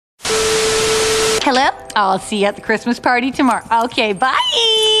Hello? I'll see you at the Christmas party tomorrow. Okay, bye.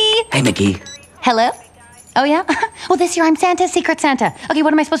 Hey, Mickey. Hello? Oh, yeah? Well, this year I'm Santa, Secret Santa. Okay,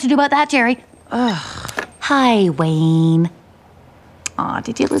 what am I supposed to do about that, Jerry? Ugh. Hi, Wayne. Aw,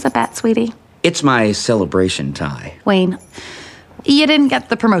 did you lose a bet, sweetie? It's my celebration tie. Wayne, you didn't get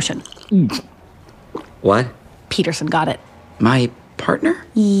the promotion. What? Peterson got it. My partner?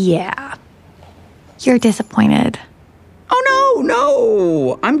 Yeah. You're disappointed. Oh,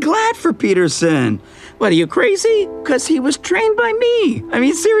 no. I'm glad for Peterson. What, are you crazy? Because he was trained by me. I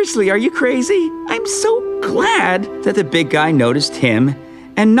mean, seriously, are you crazy? I'm so glad that the big guy noticed him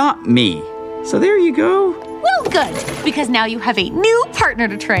and not me. So there you go. Well, good, because now you have a new partner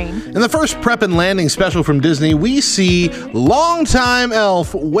to train. In the first Prep and Landing special from Disney, we see longtime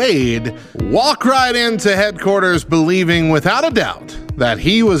elf Wade walk right into headquarters believing without a doubt that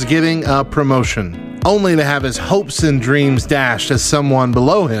he was getting a promotion, only to have his hopes and dreams dashed as someone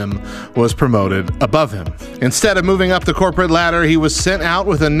below him was promoted above him. Instead of moving up the corporate ladder, he was sent out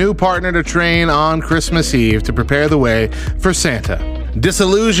with a new partner to train on Christmas Eve to prepare the way for Santa.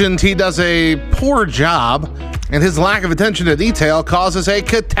 Disillusioned, he does a poor job, and his lack of attention to detail causes a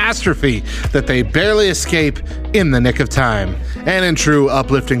catastrophe that they barely escape in the nick of time. And in true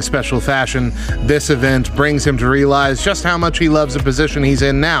uplifting special fashion, this event brings him to realize just how much he loves the position he's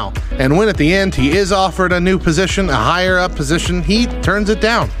in now. And when at the end he is offered a new position, a higher up position, he turns it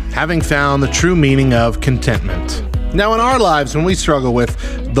down, having found the true meaning of contentment. Now, in our lives, when we struggle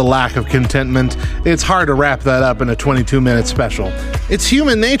with the lack of contentment, it's hard to wrap that up in a 22-minute special. It's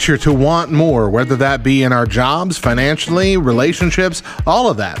human nature to want more, whether that be in our jobs, financially, relationships, all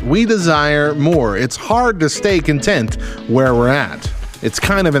of that. We desire more. It's hard to stay content where we're at. It's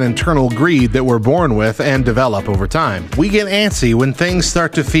kind of an internal greed that we're born with and develop over time. We get antsy when things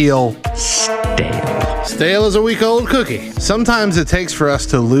start to feel stale. Stale as a week-old cookie. Sometimes it takes for us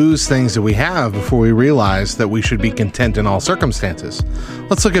to lose things that we have before we realize that we should be content in all circumstances.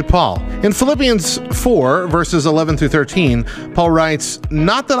 Let's look at Paul. In Philippians 4, verses 11 through 13, Paul writes,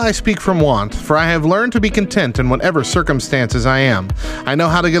 "Not that I speak from want, for I have learned to be content in whatever circumstances I am. I know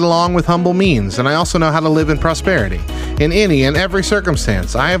how to get along with humble means, and I also know how to live in prosperity. In any and every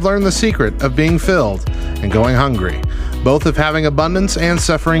circumstance, I have learned the secret of being filled and going hungry, both of having abundance and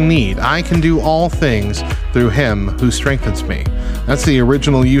suffering need. I can do all things through him who strengthens me." That's the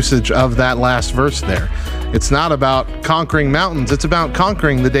original usage of that last verse there. It's not about conquering mountains, it's about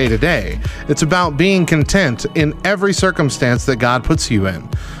conquering the day-to-day. It's about being content in every circumstance that God puts you in.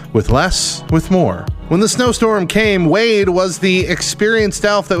 With less, with more. When the snowstorm came, Wade was the experienced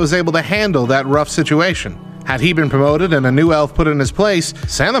elf that was able to handle that rough situation. Had he been promoted and a new elf put in his place,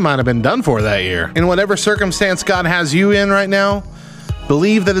 Santa might have been done for that year. In whatever circumstance God has you in right now,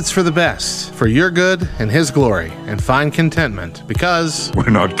 believe that it's for the best, for your good and his glory, and find contentment, because we're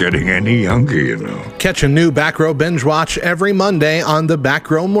not getting any younger, you know. Catch a new Back Row Binge Watch every Monday on the Back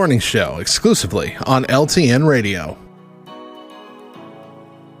Row Morning Show, exclusively on LTN Radio.